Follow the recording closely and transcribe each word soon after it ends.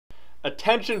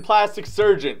Attention plastic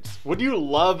surgeons, would you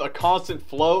love a constant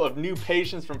flow of new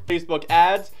patients from Facebook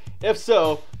ads? If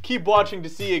so, keep watching to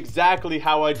see exactly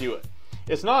how I do it.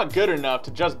 It's not good enough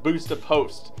to just boost a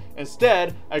post.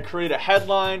 Instead, I create a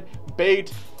headline,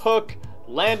 bait, hook,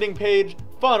 landing page,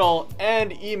 funnel,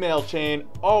 and email chain,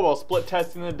 all while split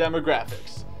testing the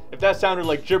demographics. If that sounded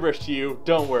like gibberish to you,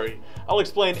 don't worry. I'll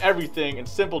explain everything in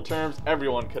simple terms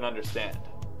everyone can understand.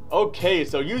 Okay,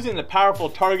 so using the powerful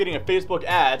targeting of Facebook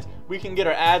ads, we can get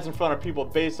our ads in front of people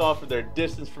based off of their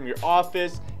distance from your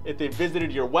office, if they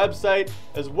visited your website,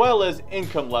 as well as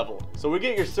income level. So we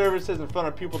get your services in front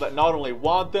of people that not only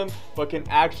want them, but can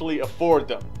actually afford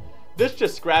them. This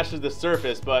just scratches the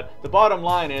surface, but the bottom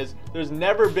line is there's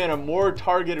never been a more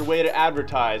targeted way to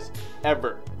advertise,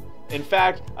 ever. In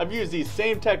fact, I've used these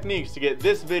same techniques to get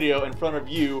this video in front of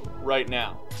you right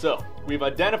now. So, we've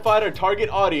identified our target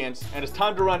audience and it's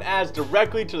time to run ads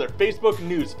directly to their Facebook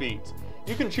news feeds.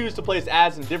 You can choose to place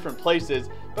ads in different places,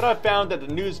 but I've found that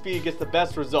the news feed gets the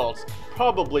best results,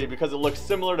 probably because it looks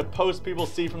similar to posts people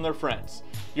see from their friends.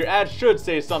 Your ad should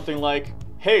say something like,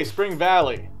 "Hey Spring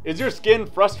Valley, is your skin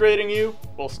frustrating you?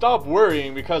 Well, stop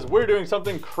worrying because we're doing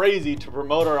something crazy to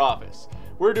promote our office.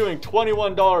 We're doing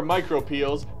 $21 micro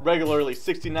peels, regularly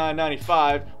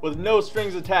 $69.95, with no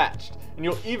strings attached, and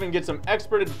you'll even get some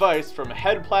expert advice from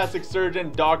head plastic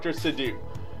surgeon Dr. Sadhu.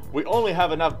 We only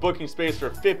have enough booking space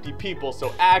for 50 people,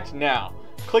 so act now.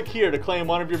 Click here to claim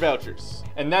one of your vouchers."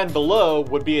 And then below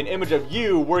would be an image of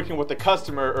you working with the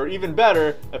customer, or even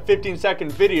better, a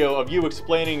 15-second video of you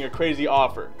explaining your crazy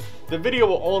offer. The video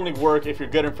will only work if you're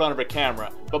good in front of a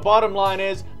camera, but bottom line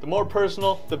is, the more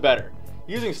personal, the better.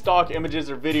 Using stock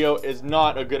images or video is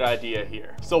not a good idea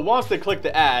here. So once they click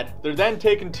the ad, they're then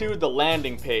taken to the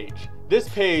landing page. This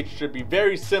page should be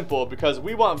very simple because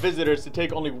we want visitors to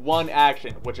take only one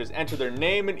action, which is enter their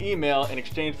name and email in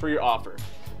exchange for your offer.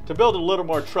 To build a little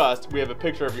more trust, we have a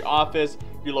picture of your office,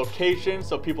 your location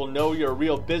so people know you're a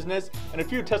real business, and a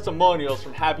few testimonials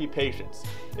from happy patients.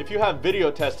 If you have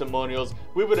video testimonials,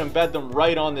 we would embed them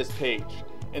right on this page.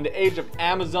 In the age of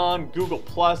Amazon, Google+,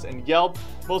 and Yelp,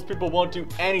 most people won't do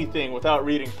anything without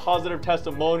reading positive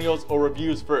testimonials or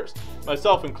reviews first,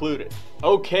 myself included.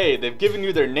 Okay, they've given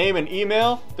you their name and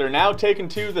email, they're now taken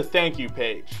to the thank you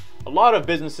page. A lot of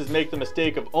businesses make the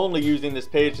mistake of only using this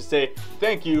page to say,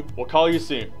 "Thank you, we'll call you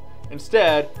soon."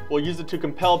 Instead, we'll use it to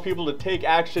compel people to take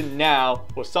action now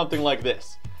with something like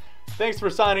this. "Thanks for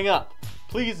signing up.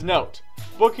 Please note,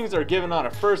 bookings are given on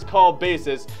a first call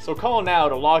basis, so call now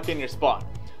to lock in your spot.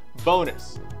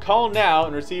 Bonus, call now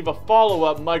and receive a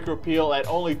follow-up micro peel at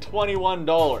only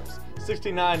 $21,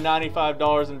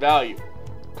 $69.95 in value.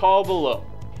 Call below."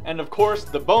 And of course,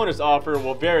 the bonus offer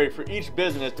will vary for each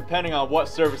business depending on what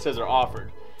services are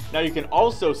offered. Now you can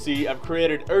also see I've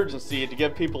created urgency to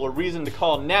give people a reason to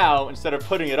call now instead of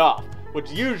putting it off,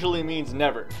 which usually means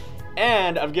never.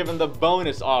 And I've given the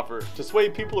bonus offer to sway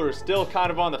people who are still kind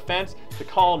of on the fence to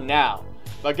call now.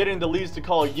 By getting the leads to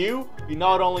call you, you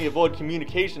not only avoid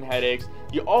communication headaches,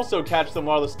 you also catch them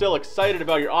while they're still excited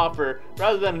about your offer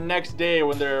rather than the next day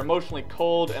when they're emotionally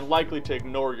cold and likely to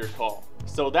ignore your call.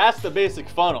 So that's the basic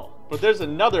funnel, but there's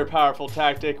another powerful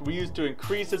tactic we use to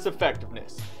increase its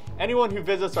effectiveness. Anyone who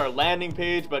visits our landing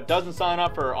page but doesn't sign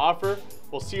up for our offer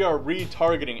will see our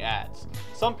retargeting ads.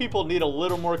 Some people need a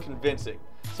little more convincing,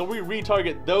 so we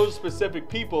retarget those specific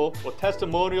people with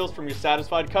testimonials from your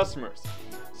satisfied customers.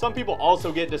 Some people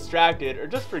also get distracted or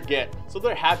just forget, so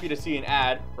they're happy to see an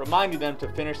ad reminding them to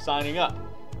finish signing up.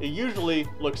 It usually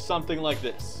looks something like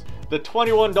this. "The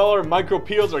 $21 micro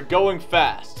peels are going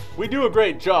fast. We do a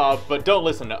great job, but don't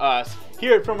listen to us.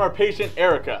 Hear it from our patient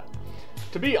Erica."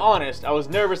 To be honest, I was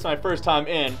nervous my first time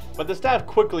in, but the staff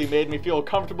quickly made me feel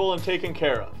comfortable and taken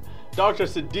care of. Dr.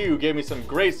 Sadhu gave me some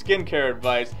great skincare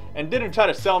advice and didn't try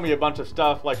to sell me a bunch of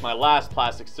stuff like my last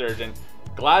plastic surgeon.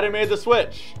 Glad I made the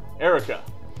switch. Erica.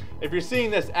 If you're seeing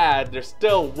this ad, there's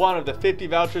still one of the 50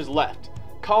 vouchers left.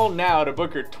 Call now to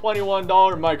book your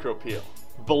 $21 micro peel.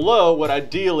 Below would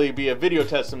ideally be a video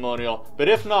testimonial, but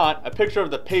if not, a picture of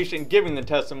the patient giving the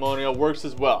testimonial works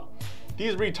as well.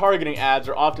 These retargeting ads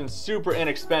are often super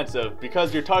inexpensive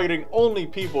because you're targeting only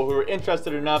people who are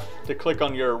interested enough to click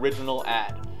on your original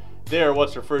ad. They're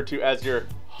what's referred to as your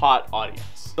hot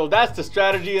audience. So that's the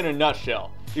strategy in a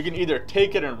nutshell. You can either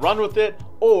take it and run with it,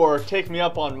 or take me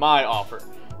up on my offer.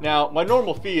 Now, my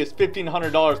normal fee is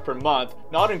 $1,500 per month,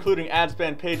 not including ad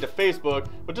spend paid to Facebook,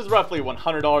 which is roughly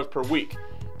 $100 per week.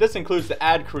 This includes the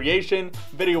ad creation,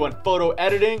 video and photo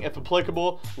editing if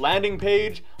applicable, landing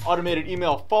page, automated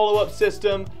email follow-up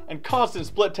system, and constant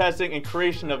split testing and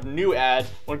creation of new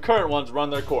ads when current ones run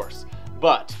their course.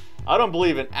 But I don't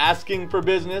believe in asking for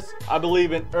business, I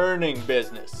believe in earning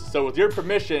business. So with your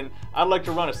permission, I'd like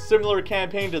to run a similar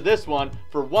campaign to this one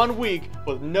for 1 week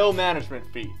with no management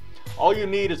fee. All you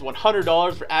need is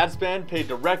 $100 for ad spend paid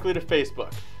directly to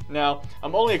Facebook. Now,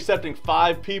 I'm only accepting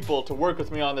 5 people to work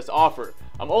with me on this offer.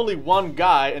 I'm only one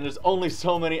guy and there's only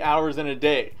so many hours in a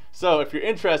day. So if you're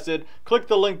interested, click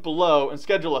the link below and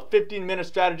schedule a 15-minute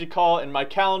strategy call in my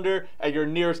calendar at your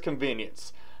nearest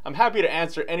convenience. I'm happy to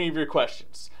answer any of your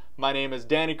questions. My name is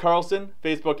Danny Carlson,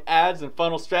 Facebook Ads and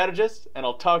Funnel Strategist, and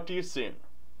I'll talk to you soon.